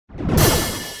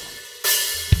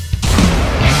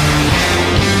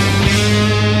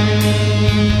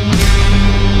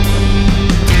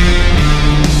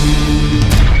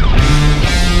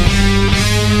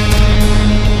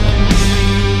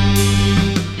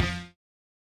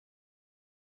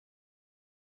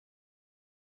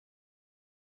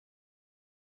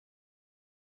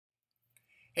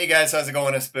Hey guys, how's it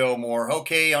going? It's Bill Moore.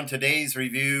 Okay, on today's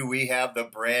review, we have the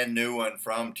brand new one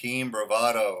from Team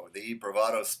Bravado, the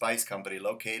Bravado Spice Company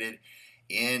located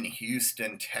in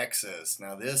Houston, Texas.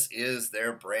 Now, this is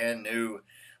their brand new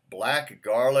black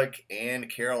garlic and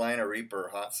Carolina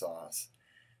Reaper hot sauce.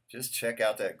 Just check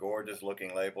out that gorgeous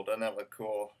looking label. Doesn't that look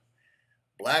cool?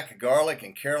 Black garlic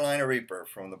and Carolina Reaper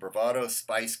from the Bravado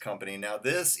Spice Company. Now,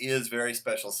 this is very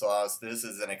special sauce. This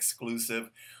is an exclusive,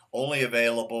 only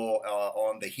available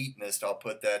on the Heatonist. I'll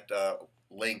put that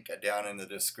link down in the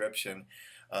description.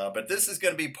 But this is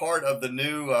going to be part of the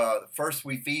new First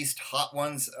We Feast Hot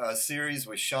Ones series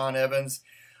with Sean Evans.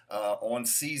 On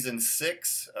season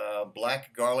 6,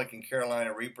 Black Garlic and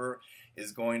Carolina Reaper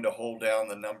is going to hold down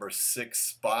the number 6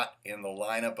 spot in the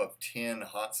lineup of 10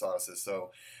 hot sauces.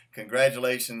 So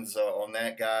congratulations on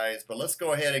that, guys. But let's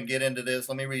go ahead and get into this.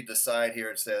 Let me read the side here.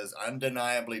 It says,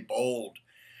 undeniably bold.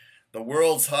 The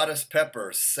world's hottest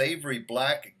pepper, savory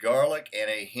black garlic, and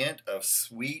a hint of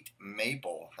sweet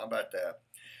maple. How about that?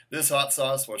 This hot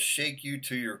sauce will shake you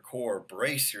to your core.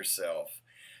 Brace yourself.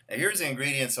 Now here's the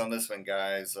ingredients on this one,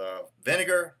 guys.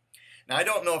 Vinegar. Now I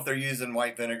don't know if they're using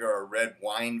white vinegar or red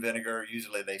wine vinegar.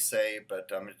 Usually they say,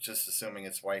 but I'm just assuming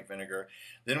it's white vinegar.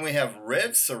 Then we have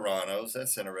red serranos.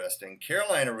 That's interesting.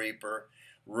 Carolina Reaper,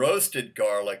 roasted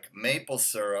garlic, maple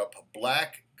syrup,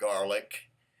 black garlic,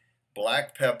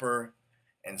 black pepper,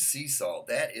 and sea salt.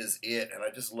 That is it. And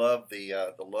I just love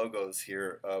the logos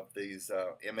here of these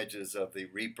images of the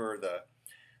Reaper,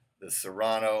 the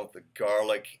serrano, the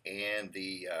garlic, and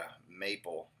the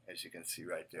maple, as you can see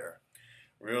right there.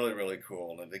 Really, really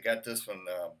cool. And they got this one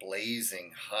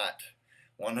blazing hot,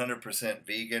 100%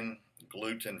 vegan,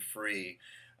 gluten-free.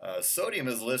 Sodium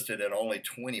is listed at only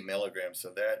 20 milligrams,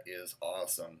 so that is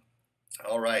awesome.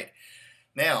 All right.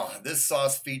 Now, this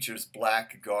sauce features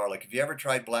black garlic. Have you ever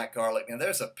tried black garlic? Now,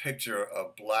 there's a picture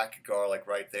of black garlic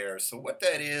right there. So what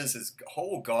that is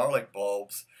whole garlic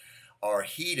bulbs are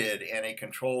heated in a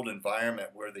controlled environment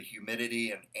where the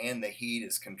humidity and the heat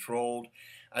is controlled.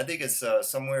 I think it's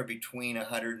somewhere between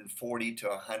 140 to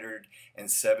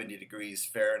 170 degrees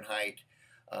Fahrenheit.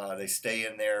 They stay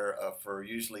in there for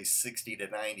usually 60 to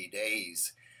 90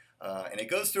 days. And it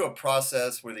goes through a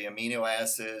process where the amino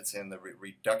acids and the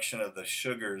reduction of the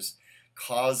sugars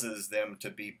causes them to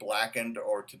be blackened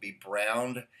or to be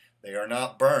browned. They are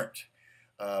not burnt,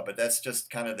 but that's just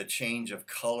kind of the change of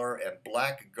color. And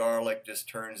black garlic just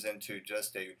turns into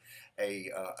just a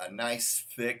nice,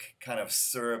 thick, kind of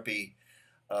syrupy,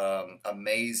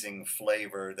 amazing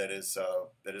flavor that is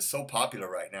so popular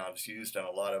right now. It's used in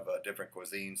a lot of different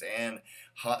cuisines and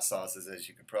hot sauces, as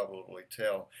you can probably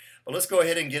tell. But let's go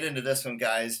ahead and get into this one,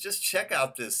 guys. Just check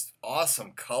out this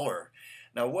awesome color.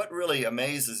 Now, what really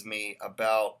amazes me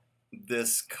about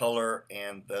this color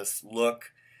and this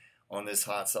look on this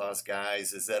hot sauce,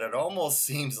 guys, is that it almost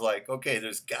seems like, okay,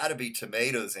 there's got to be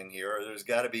tomatoes in here, or there's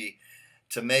got to be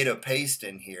tomato paste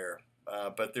in here.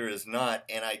 But there is not,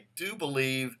 and I do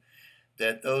believe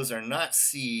that those are not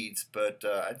seeds, but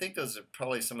I think those are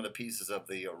probably some of the pieces of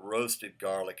the roasted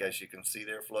garlic, as you can see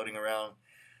there floating around.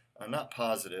 I'm not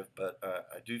positive, but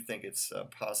I do think it's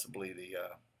possibly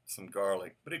some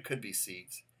garlic, but it could be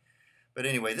seeds. But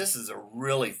anyway, this is a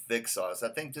really thick sauce. I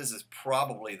think this is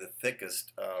probably the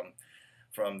thickest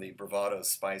from the Bravado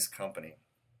Spice Company.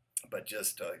 But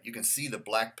just you can see the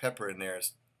black pepper in there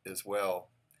as well.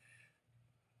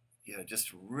 Yeah,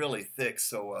 just really thick.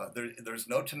 So there's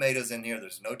no tomatoes in here.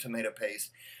 There's no tomato paste.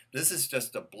 This is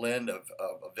just a blend of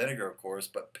vinegar, of course,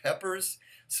 but peppers,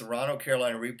 Serrano,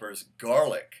 Carolina Reapers,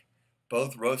 garlic,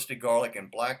 both roasted garlic and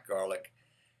black garlic,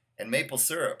 and maple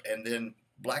syrup, and then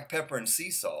black pepper and sea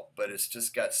salt. But it's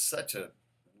just got such a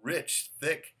rich,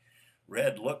 thick,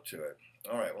 red look to it.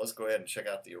 All right, well, let's go ahead and check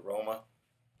out the aroma.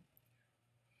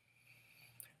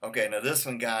 Okay, now this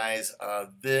one, guys,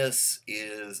 this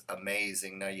is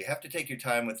amazing. Now you have to take your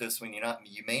time with this one.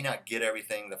 You may not get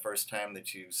everything the first time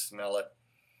that you smell it,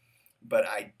 but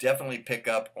I definitely pick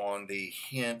up on the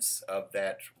hints of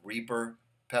that Reaper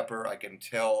pepper. I can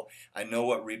tell. I know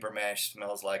what Reaper mash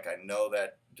smells like. I know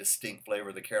that distinct flavor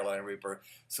of the Carolina Reaper,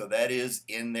 so that is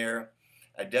in there.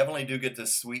 I definitely do get the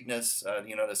sweetness,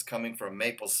 that's coming from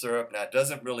maple syrup. Now it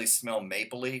doesn't really smell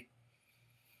mapley.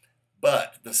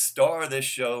 But the star of this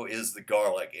show is the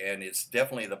garlic, and it's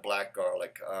definitely the black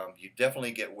garlic. You definitely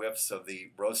get whiffs of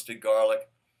the roasted garlic,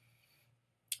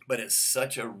 but it's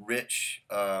such a rich,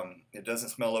 it doesn't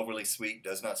smell overly sweet,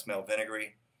 does not smell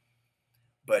vinegary,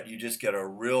 but you just get a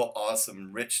real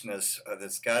awesome richness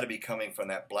that's got to be coming from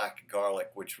that black garlic,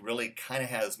 which really kind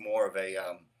of has more of a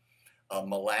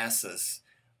molasses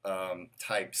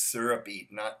type syrupy,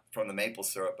 not from the maple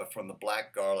syrup, but from the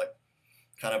black garlic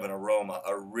kind of an aroma,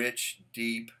 a rich,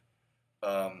 deep,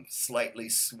 slightly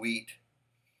sweet,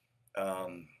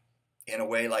 in a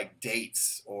way like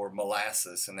dates or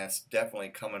molasses, and that's definitely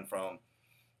coming from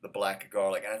the black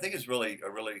garlic. And I think it's really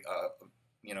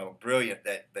brilliant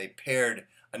that they paired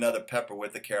another pepper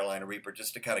with the Carolina Reaper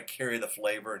just to kind of carry the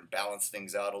flavor and balance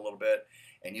things out a little bit.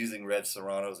 And using red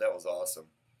serranos, that was awesome.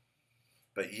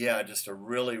 But yeah, just a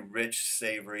really rich,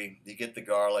 savory. You get the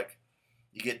garlic,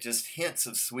 you get just hints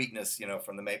of sweetness,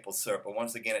 from the maple syrup. But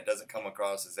once again, it doesn't come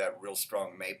across as that real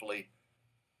strong mapley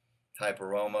type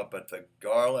aroma. But the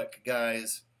garlic,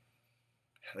 guys,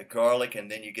 the garlic,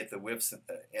 and then you get the whiffs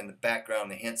in the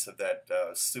background, the hints of that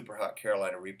super hot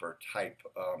Carolina Reaper type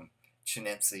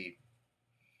chinense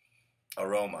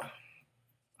aroma.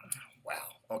 Wow.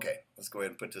 Okay, let's go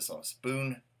ahead and put this on a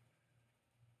spoon.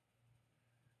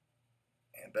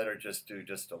 And better just do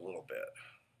just a little bit.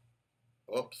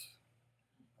 Whoops.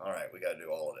 All right, we got to do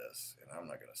all of this, and I'm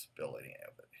not going to spill any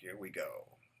of it. Here we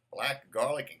go. Black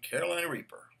garlic and Carolina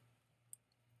Reaper.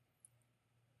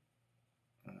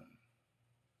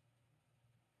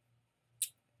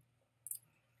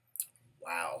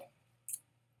 Wow.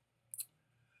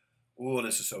 Ooh,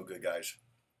 this is so good, guys.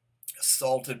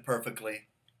 Salted perfectly,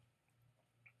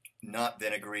 not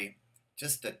vinegary,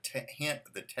 just a hint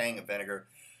of the tang of vinegar.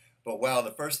 But wow, the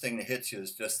first thing that hits you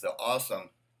is just the awesome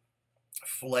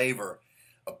flavor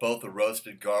of both the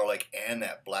roasted garlic and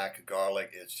that black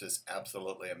garlic. It's just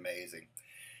absolutely amazing.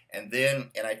 And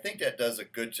I think that does a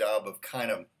good job of kind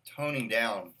of toning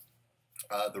down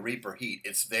the Reaper heat.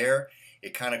 It's there.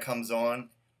 It kind of comes on,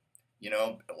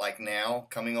 like now,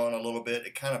 coming on a little bit.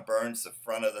 It kind of burns the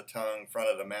front of the tongue, front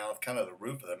of the mouth, kind of the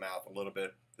roof of the mouth a little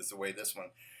bit. Is the way this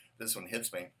one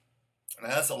hits me. And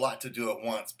that's a lot to do at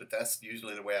once, but that's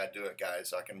usually the way I do it, guys.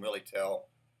 So I can really tell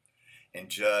and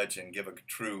judge and give a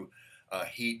true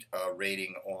heat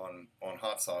rating on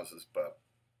hot sauces. But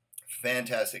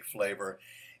fantastic flavor.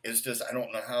 It's just, I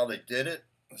don't know how they did it.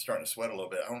 I'm starting to sweat a little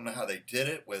bit. I don't know how they did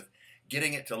it with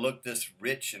getting it to look this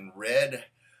rich and red.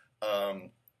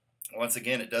 Once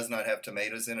again, it does not have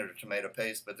tomatoes in it or tomato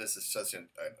paste, but this is such an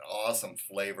awesome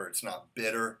flavor. It's not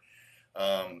bitter.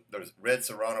 There's red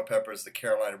serrano peppers, the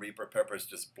Carolina Reaper peppers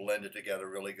just blended together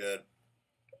really good.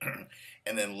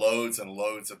 And then loads and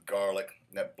loads of garlic.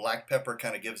 And that black pepper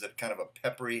kind of gives it kind of a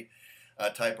peppery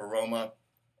type aroma.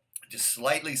 Just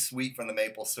slightly sweet from the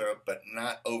maple syrup, but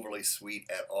not overly sweet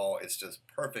at all. It's just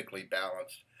perfectly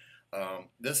balanced.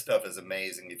 This stuff is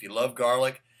amazing. If you love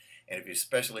garlic, and if you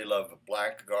especially love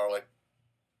black garlic,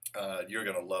 you're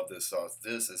going to love this sauce.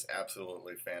 This is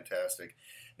absolutely fantastic.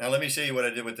 Now let me show you what I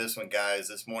did with this one, guys.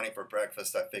 This morning for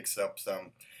breakfast, I fixed up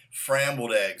some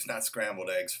scrambled eggs, not scrambled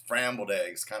eggs, scrambled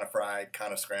eggs, kind of fried,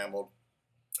 kind of scrambled.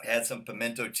 I had some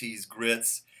pimento cheese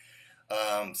grits,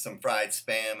 some fried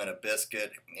Spam and a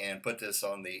biscuit, and put this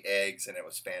on the eggs, and it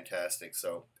was fantastic.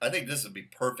 So I think this would be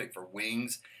perfect for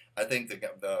wings. I think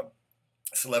the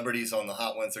celebrities on the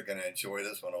Hot Ones are going to enjoy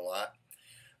this one a lot.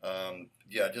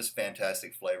 Yeah, just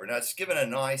fantastic flavor. Now it's given a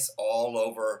nice all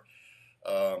over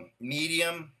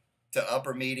medium to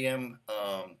upper medium.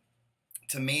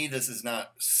 To me, this is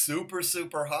not super,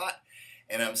 super hot,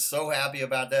 and I'm so happy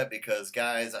about that because,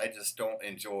 guys, I just don't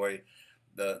enjoy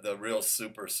the real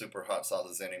super, super hot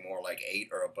sauces anymore, like 8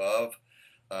 or above.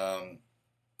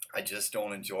 I just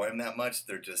don't enjoy them that much.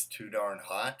 They're just too darn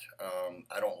hot.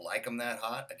 I don't like them that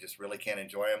hot. I just really can't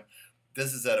enjoy them.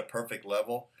 This is at a perfect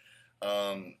level.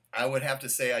 I would have to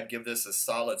say I'd give this a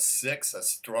solid 6, a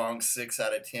strong 6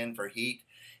 out of 10 for heat.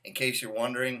 In case you're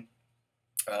wondering,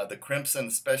 the Crimson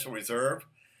Special Reserve,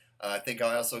 I think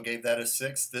I also gave that a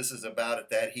 6. This is about at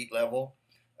that heat level,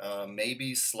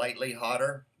 maybe slightly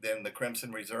hotter than the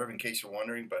Crimson Reserve, in case you're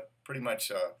wondering, but pretty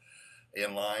much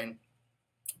in line.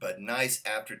 But nice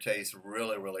aftertaste,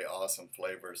 really, really awesome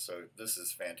flavor. So this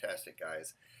is fantastic,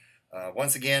 guys.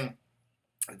 Once again,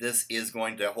 this is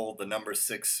going to hold the number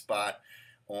 6 spot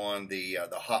on the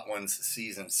Hot Ones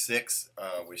Season 6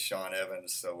 with Sean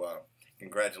Evans. So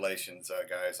congratulations,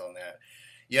 guys, on that.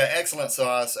 Yeah, excellent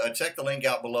sauce. Check the link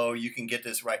out below. You can get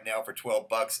this right now for 12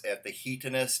 bucks at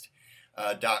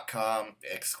theheatonist.com,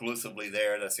 exclusively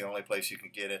there. That's the only place you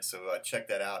can get it. So check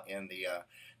that out in the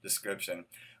description.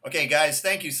 Okay, guys,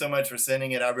 thank you so much for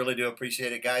sending it. I really do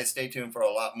appreciate it. Guys, stay tuned for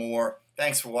a lot more.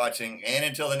 Thanks for watching. And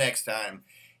until the next time,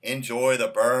 enjoy the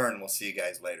burn. We'll see you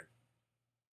guys later.